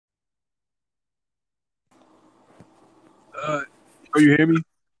Uh, are you hear me?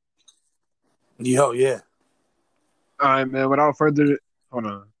 Yo, yeah. All right, man. Without further, hold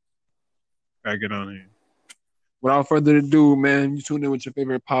on, gotta get on here. Without further ado, man, you tune in with your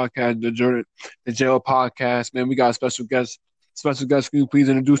favorite podcast, the Jail Podcast. Man, we got a special guest. Special guest, can you please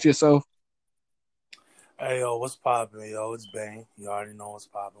introduce yourself? Hey, yo, what's poppin'? Yo, it's Bane. You already know what's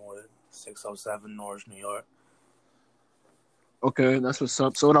poppin' with it. 607 North New York. Okay, that's what's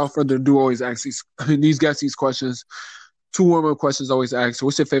up. So, without further ado, always ask these guests these questions. Two warm-up questions always ask. So,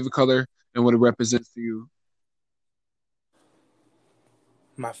 what's your favorite color and what it represents to you?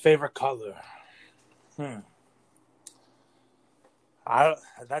 My favorite color. Hmm. I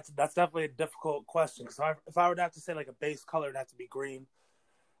that's definitely a difficult question. Cause if I were to have to say like a base color, it'd have to be green.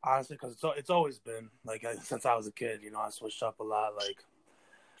 Honestly, because it's always been like since I was a kid. I switched up a lot. Like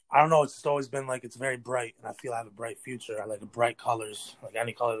I don't know, it's just always been like it's very bright, and I feel I have a bright future. I like bright colors, like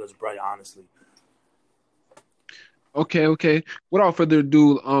any color that's bright. Honestly. Okay, okay. Without further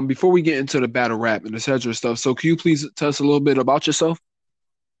ado, before we get into the battle rap and etc. stuff, so can you please tell us a little bit about yourself?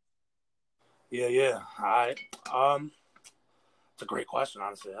 Yeah, yeah. All right. It's a great question,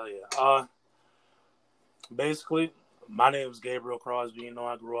 honestly. Hell yeah. Basically, my name is Gabriel Crosby.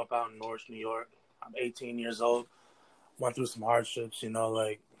 I grew up out in North New York. I'm 18 years old. Went through some hardships,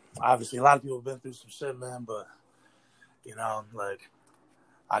 like obviously a lot of people have been through some shit, man, but like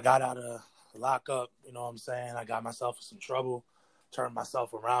I got out of lockup, you know what I'm saying? I got myself in some trouble, turned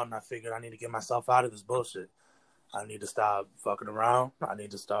myself around, and I figured I need to get myself out of this bullshit. I need to stop fucking around. I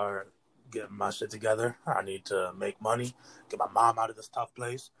need to start getting my shit together. I need to make money, get my mom out of this tough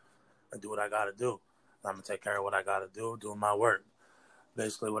place, and do what I gotta do. I'm gonna take care of what I gotta do, doing my work.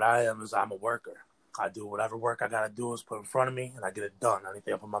 Basically, what I am is I'm a worker. I do whatever work I gotta do is put in front of me, and I get it done.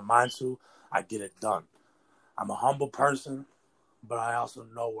 Anything I put my mind to, I get it done. I'm a humble person, but I also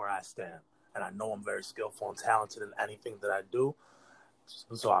know where I stand, and I know I'm very skillful and talented in anything that I do.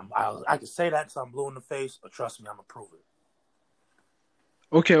 So I can say that until I'm blue in the face, but trust me, I'm gonna prove it.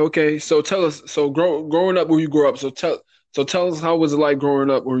 Okay, okay. So tell us. So growing up where you grew up. So tell us how was it like growing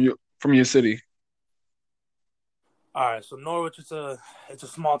up where you from your city? All right, so Norwich, it's a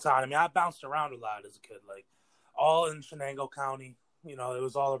small town. I mean, I bounced around a lot as a kid, like all in Shenango County. It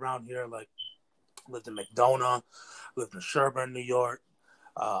was all around here. Like lived in McDonough, lived in Sherburne, New York.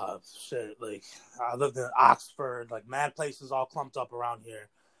 Like I lived in Oxford, like mad places all clumped up around here.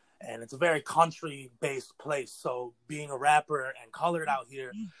 And it's a very country based place. So being a rapper and colored out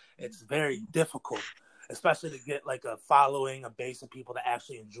here, it's very difficult, especially to get like a following, a base of people that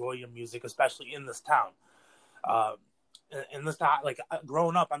actually enjoy your music, especially in this town. Uh, in this town, like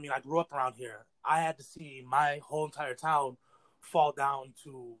growing up, I mean, I grew up around here. I had to see my whole entire town fall down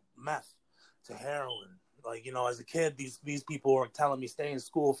to meth, to heroin. Like, as a kid, these people were telling me stay in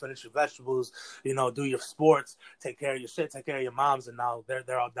school, finish your vegetables, do your sports, take care of your shit, take care of your moms, and now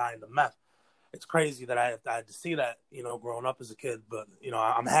they're all dying to meth. It's crazy that I had to see that, growing up as a kid. But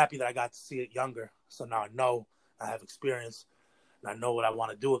I'm happy that I got to see it younger. So now I know, I have experience, and I know what I want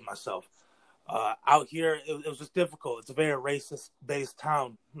to do with myself. Out here, it was just difficult. It's a very racist based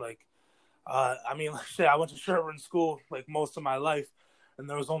town. Like, I mean, shit, I went to Sherburne school like most of my life, and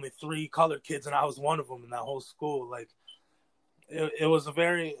there was only three colored kids, and I was one of them in that whole school. Like, it was a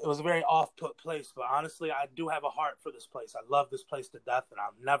very off put place. But honestly, I do have a heart for this place. I love this place to death, and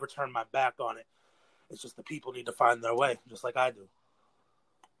I'll never turn my back on it. It's just the people need to find their way, just like I do.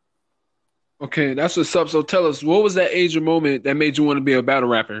 Okay, that's what's up. So tell us, what was that age or moment that made you want to be a battle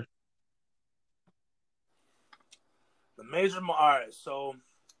rapper? All right, so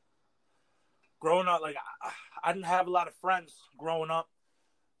growing up, like I didn't have a lot of friends growing up.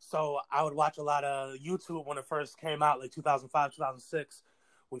 So I would watch a lot of YouTube when it first came out, like 2005, 2006.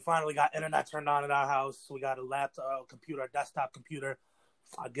 We finally got internet turned on in our house. We got a laptop, computer, a desktop computer.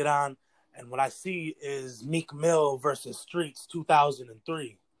 I get on, and what I see is Meek Mill versus Streets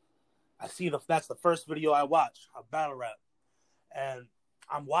 2003. That's the first video I watched, a battle rap. And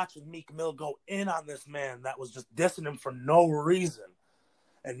I'm watching Meek Mill go in on this man that was just dissing him for no reason.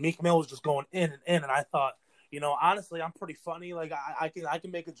 And Meek Mill was just going in and in, and I thought, honestly, I'm pretty funny. Like I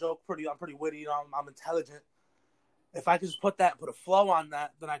can make a joke I'm pretty witty. I'm intelligent. If I could just put a flow on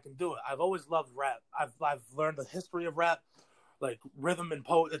that, then I can do it. I've always loved rap. I've learned the history of rap, like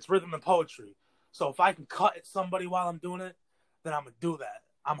it's rhythm and poetry. So if I can cut at somebody while I'm doing it, then I'm gonna do that.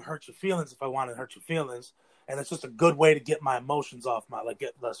 I'm gonna hurt your feelings if I want to hurt your feelings, and it's just a good way to get my emotions off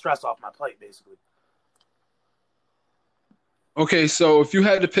get the stress off my plate, basically. Okay, so if you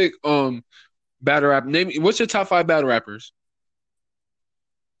had to pick battle rap, name what's your top five battle rappers?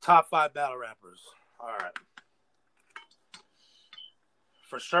 Top five battle rappers. All right.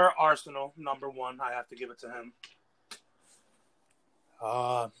 For sure, Arsenal, number one. I have to give it to him.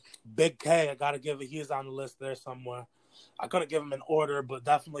 Big K, I gotta give it. He is on the list there somewhere. I couldn't give him an order, but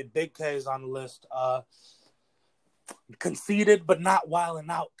definitely Big K is on the list. Conceited, but not wilding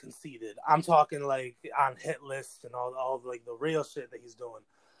out conceited. I'm talking like on hit lists and all like the real shit that he's doing.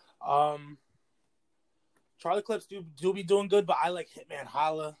 Charlie Clips do be doing good, but I like Hitman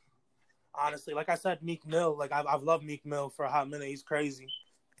Holla. Honestly, like I said, Meek Mill. Like I've loved Meek Mill for a hot minute. He's crazy.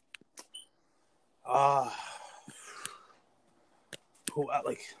 Who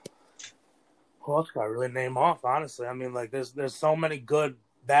else can I really name off? Honestly, I mean, like there's so many good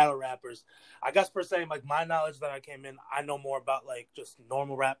battle rappers. I guess per se, like my knowledge that I came in, I know more about like just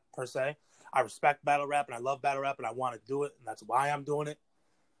normal rap per se. I respect battle rap and I love battle rap and I want to do it, and that's why I'm doing it.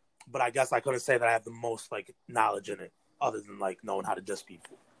 But I guess I couldn't say that I have the most like knowledge in it, other than like knowing how to diss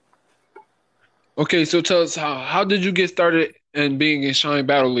people. Okay, so tell us how did you get started in being in Shine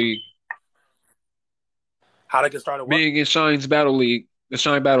Battle League? How did I get started? What? Being in Shine's Battle League, the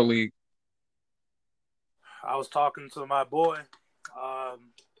Shine Battle League. I was talking to my boy,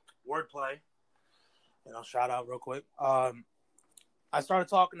 Wordplay. Shout out real quick. I started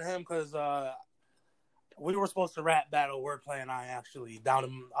talking to him because we were supposed to rap battle Wordplay and I actually down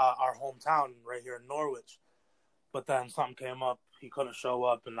in our hometown right here in Norwich. But then something came up. He couldn't show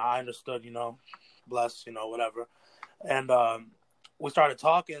up, and I understood, bless, whatever. And we started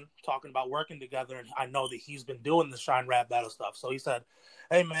talking about working together, and I know that he's been doing the Shine rap battle stuff. So he said,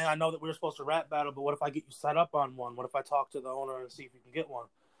 hey, man, I know that we were supposed to rap battle, but what if I get you set up on one? What if I talk to the owner and see if you can get one?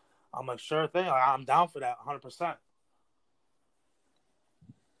 I'm like, sure thing. I'm down for that, 100%.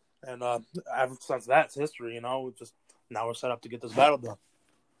 And ever since that's history, now we're set up to get this battle done.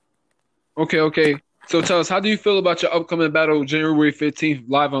 Okay. So tell us, how do you feel about your upcoming battle January 15th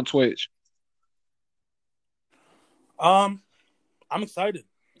live on Twitch? I'm excited.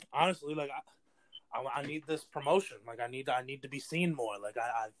 Honestly, like I need this promotion. Like I need to be seen more. Like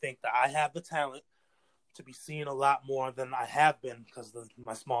I think that I have the talent to be seen a lot more than I have been because of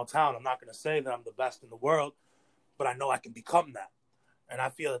my small town. I'm not going to say that I'm the best in the world, but I know I can become that. And I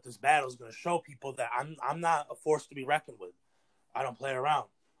feel that this battle is going to show people that I'm not a force to be reckoned with. I don't play around.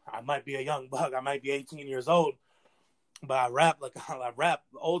 I might be a young buck. I might be 18 years old, but I rap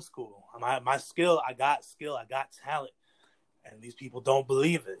old school. My skill, I got talent. And these people don't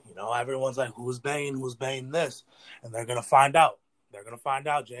believe it. Everyone's like, who's Bane? Who's Bane this? And they're going to find out. They're going to find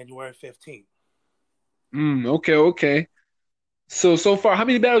out January 15th. Okay. So far, how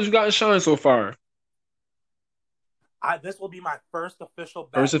many battles you got in Shine so far? This will be my first official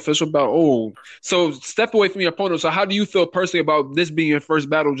battle. First official battle. Oh, so step away from your opponent. So how do you feel personally about this being your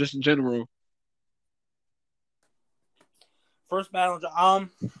first battle, just in general? First battle, I'm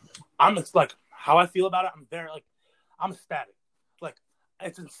like how I feel about it. I'm very I'm ecstatic. Like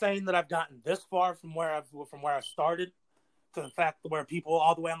it's insane that I've gotten this far from where I started to the fact where people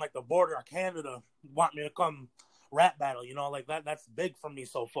all the way on like the border of Canada want me to come rap battle. Like that's big for me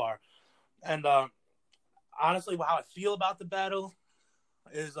so far. And honestly, how I feel about the battle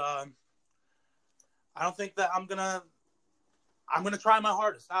is I don't think that I'm gonna try my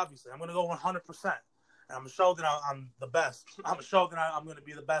hardest. Obviously, I'm gonna go 100%, and I'm gonna show that I'm the best. I'm gonna show that I'm gonna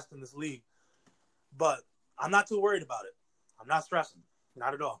be the best in this league. But I'm not too worried about it. I'm not stressing,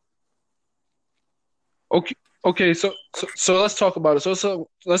 not at all. Okay. So let's talk about it. So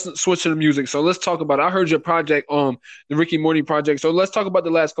let's switch to the music. So let's talk about it. I heard your project, the Ricky Morty project. So let's talk about the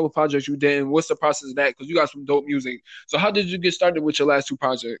last couple projects you did and what's the process of that? Because you got some dope music. So how did you get started with your last two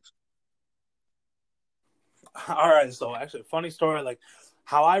projects? All right. So actually, funny story. Like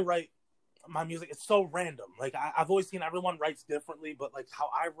how I write my music, it's so random. Like I've always seen everyone writes differently, but like how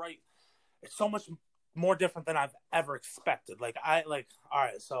I write, it's so much more different than I've ever expected. All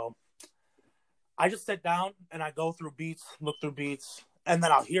right, so I just sit down and I go through beats, look through beats, and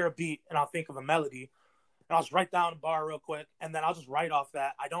then I'll hear a beat and I'll think of a melody and I'll just write down a bar real quick and then I'll just write off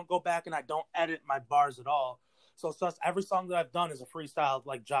that. I don't go back and I don't edit my bars at all. So it's just every song that I've done is a freestyle,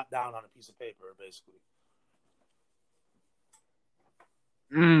 like jot down on a piece of paper, basically.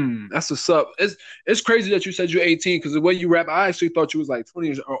 That's what's up. It's crazy that you said you're 18 because the way you rap, I actually thought you was like 20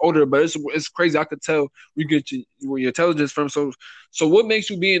 years or older. But it's crazy. I could tell you get where your intelligence from. So what makes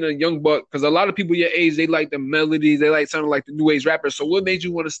you being a young buck? Because a lot of people your age, they like the melodies, they like sounding like the new age rappers. So what made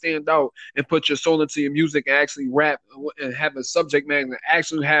you want to stand out and put your soul into your music and actually rap and have a subject matter and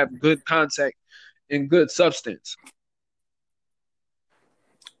actually have good contact and good substance?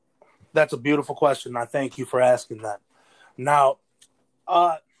 That's a beautiful question. I thank you for asking that. Now,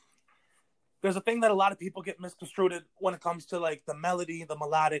 there's a thing that a lot of people get misconstrued when it comes to like the melody, the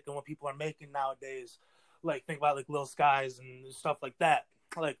melodic, and what people are making nowadays. Like think about like Lil Skies and stuff like that.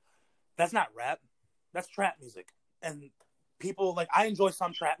 Like that's not rap, that's trap music, and people like I enjoy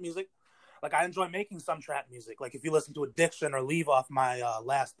some trap music. Like I enjoy making some trap music. Like if you listen to Addiction or Leave off my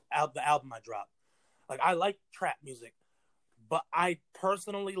the album I dropped. Like I like trap music, but I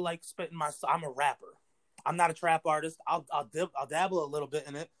personally like spitting my. I'm a rapper. I'm not a trap artist. I'll dabble a little bit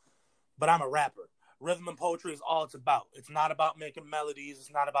in it, but I'm a rapper. Rhythm and poetry is all it's about. It's not about making melodies.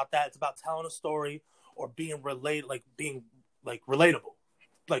 It's not about that. It's about telling a story or being being like relatable,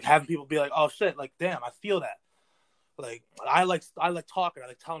 like having people be like, "Oh shit!" Like, damn, I feel that. Like, I like talking. I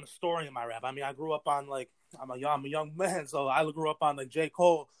like telling a story in my rap. I mean, I grew up on like I'm a young man, so I grew up on like J.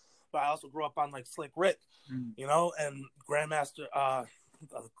 Cole, but I also grew up on like Slick Rick, you know, and Grandmaster,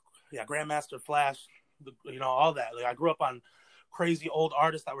 Grandmaster Flash, you know, all that. Like, I grew up on crazy old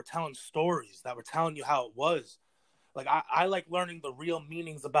artists that were telling stories, that were telling you how it was. Like, I like learning the real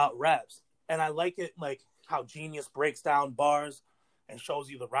meanings about raps, and I like it like how Genius breaks down bars and shows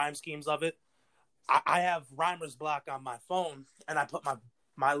you the rhyme schemes of it. I have Rhymer's Block on my phone, and I put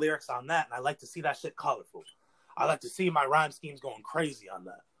my lyrics on that, and I like to see that shit colorful. I like to see my rhyme schemes going crazy on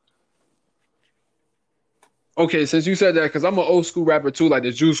that. Okay, since you said that, because I'm an old school rapper too, like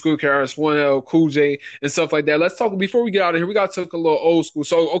the Juice School, KRS-One, Cool J, and stuff like that. Let's talk before we get out of here. We got to talk a little old school.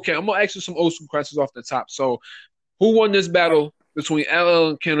 So, okay, I'm gonna ask you some old school questions off the top. So, who won this All right. battle between LL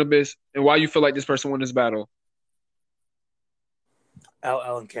and Cannabis, and why you feel like this person won this battle?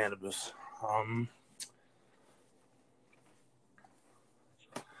 LL and Cannabis.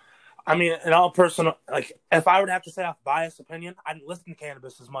 I mean, in all personal, like, if I would have to say off biased opinion, I didn't listen to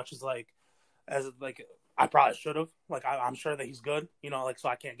Cannabis as much as I probably should have. Like, I'm sure that he's good, you know, like, so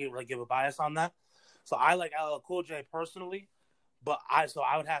I can't really give a bias on that. So I like LL Cool J personally, but I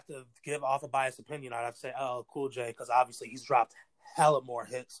would have to give off a biased opinion. I'd have to say LL Cool J because obviously he's dropped hella more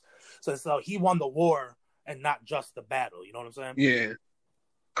hits. So he won the war and not just the battle. You know what I'm saying? Yeah,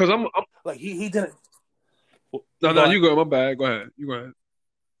 because I'm like he didn't. no, Go ahead. you go. My bad. Go ahead. You go ahead.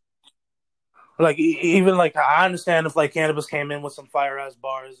 Like even like I understand if like Cannabis came in with some fire ass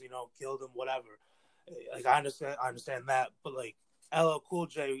bars, you know, killed him, whatever. Like I understand that, but like LL Cool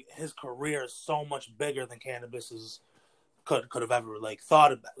J, his career is so much bigger than Cannabis's could have ever like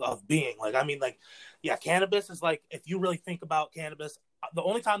thought of being. Like I mean, like yeah, Cannabis is like if you really think about Cannabis, the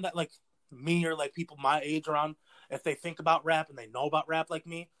only time that like me or like people my age around, if they think about rap and they know about rap like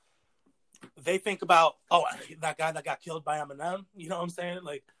me, they think about that guy that got killed by Eminem. You know what I'm saying?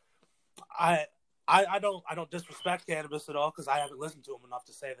 Like I don't disrespect Cannabis at all because I haven't listened to him enough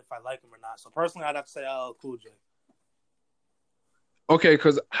to say if I like him or not. So personally, I'd have to say LL Cool J. Okay,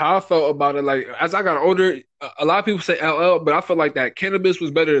 because how I felt about it, like as I got older, a lot of people say LL, but I felt like that Cannabis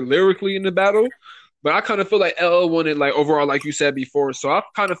was better lyrically in the battle. But I kind of feel like LL won it, like overall, like you said before. So I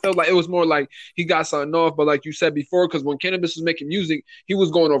kind of felt like it was more like he got something off. But like you said before, because when Cannabis was making music, he was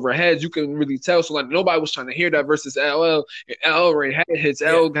going over heads. You can really tell. So like nobody was trying to hear that versus LL. And LL already had hits.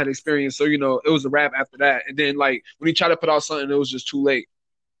 Yeah, LL had experience. So you know it was a rap after that. And then like when he tried to put out something, it was just too late.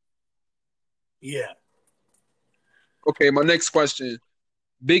 yeah. Okay, my next question: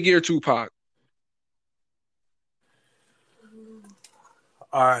 Big Ear Tupac.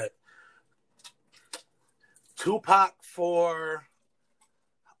 All right, Tupac for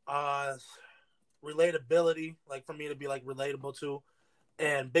uh relatability, like for me to be like relatable to,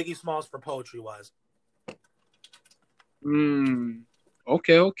 and Biggie Smalls for poetry wise. Hmm.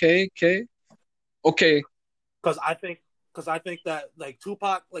 Okay. Because I think that like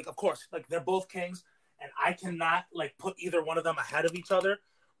Tupac, like of course, like they're both kings, and I cannot like put either one of them ahead of each other.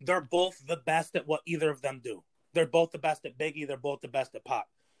 They're both the best at what either of them do. They're both the best at Biggie. They're both the best at Pac.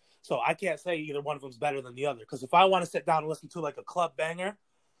 So I can't say either one of them's better than the other. Because if I want to sit down and listen to like a club banger,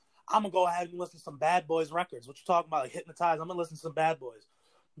 I'm gonna go ahead and listen to some Bad Boys records. What you talking about, like Hypnotize? I'm gonna listen to some Bad Boys.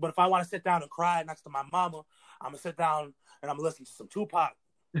 But if I want to sit down and cry next to my mama, I'm gonna sit down and I'm gonna listen to some Tupac.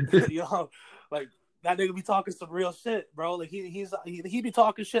 you know, like that nigga be talking some real shit, bro. Like he be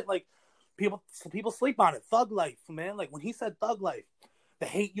talking shit like people sleep on it. Thug life, man. Like when he said thug life, the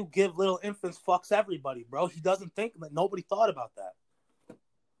hate you give little infants fucks everybody, bro. He doesn't think that nobody thought about that.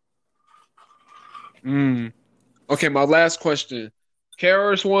 Hmm. Okay, my last question: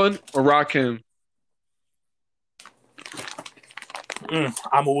 KRS-One or Rakim?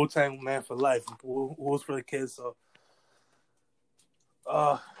 I'm a Wu-Tang man for life. Wu's for the kids, so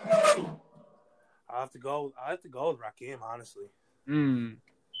uh I have to go with Rakim, honestly. Hmm.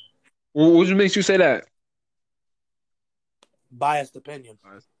 What makes you say that? Biased opinion.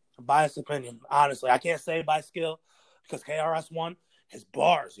 Biased opinion. Honestly. I can't say by skill because KRS One, his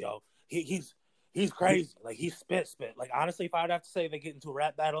bars, yo. He's crazy. Like he spit. Like honestly, if I would have to say they get into a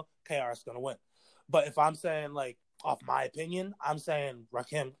rap battle, KRS gonna win. But if I'm saying like off my opinion, I'm saying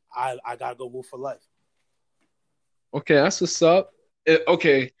Rakim, I gotta go Wu for life. Okay, that's what's up.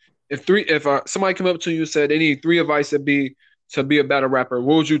 Okay, if somebody come up to you and said they need three advice to be a better rapper,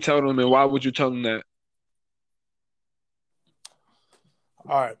 what would you tell them and why would you tell them that?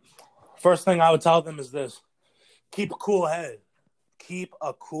 All right. First thing I would tell them is this: keep a cool head. Keep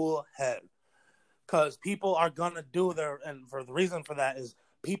a cool head. Because people are gonna do their, and for the reason for that is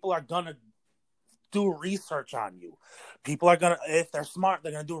people are gonna do research on you. People are gonna, if they're smart,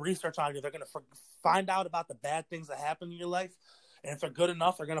 they're gonna do research on you. They're gonna find out about the bad things that happen in your life, and if they're good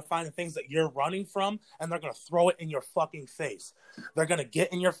enough, they're gonna find the things that you're running from, and they're gonna throw it in your fucking face. They're gonna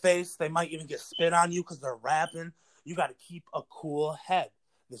get in your face. They might even get spit on you because they're rapping. You got to keep a cool head.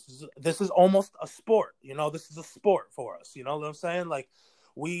 This is almost a sport. You know, this is a sport for us. You know what I'm saying? Like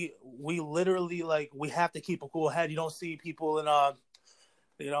we literally like we have to keep a cool head. You don't see people in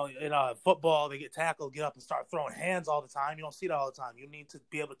in football, they get tackled, get up and start throwing hands all the time. You don't see that all the time. You need to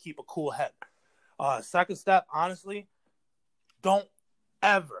be able to keep a cool head. Second step, honestly, don't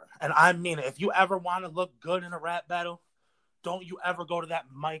ever, and I mean it, if you ever want to look good in a rap battle, don't you ever go to that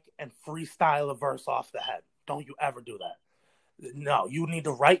mic and freestyle a verse off the head. Don't you ever do that. No, you need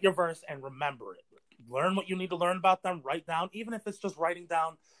to write your verse and remember it. Learn what you need to learn about them, write down, even if it's just writing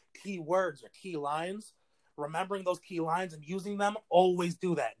down key words or key lines, remembering those key lines and using them, always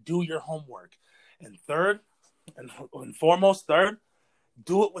do that. Do your homework. And third, and foremost,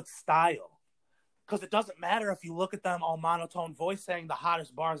 do it with style. Because it doesn't matter if you look at them all monotone voice saying the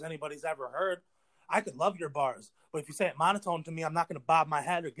hottest bars anybody's ever heard. I could love your bars, but if you say it monotone to me, I'm not going to bob my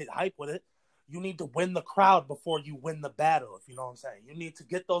head or get hype with it. You need to win the crowd before you win the battle, if you know what I'm saying. You need to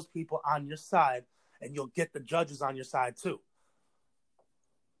get those people on your side, and you'll get the judges on your side too.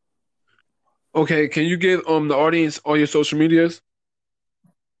 Okay, can you give the audience all your social medias?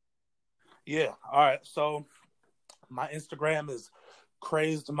 Yeah. All right. So my Instagram is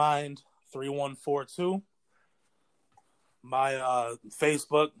crazedmind3142. My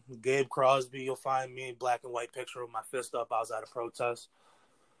Facebook, Gabe Crosby. You'll find me, black and white picture with my fist up. I was at a protest.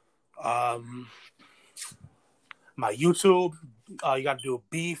 Um, my YouTube, you got to do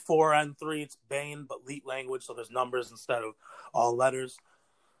B4N3. It's Bane, but leet language, so there's numbers instead of all letters.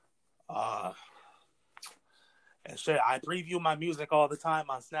 Uh, and shit, I preview my music all the time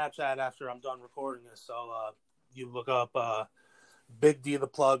on Snapchat after I'm done recording it. So you look up Big D the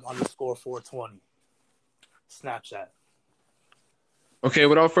Plug underscore 420 Snapchat. Okay,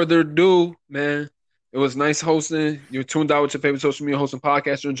 without further ado, man, it was nice hosting. You tuned out with your favorite social media hosting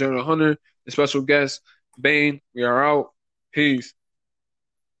podcaster, General Hunter, the special guest, Bane. We are out. Peace.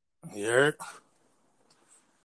 Yeah.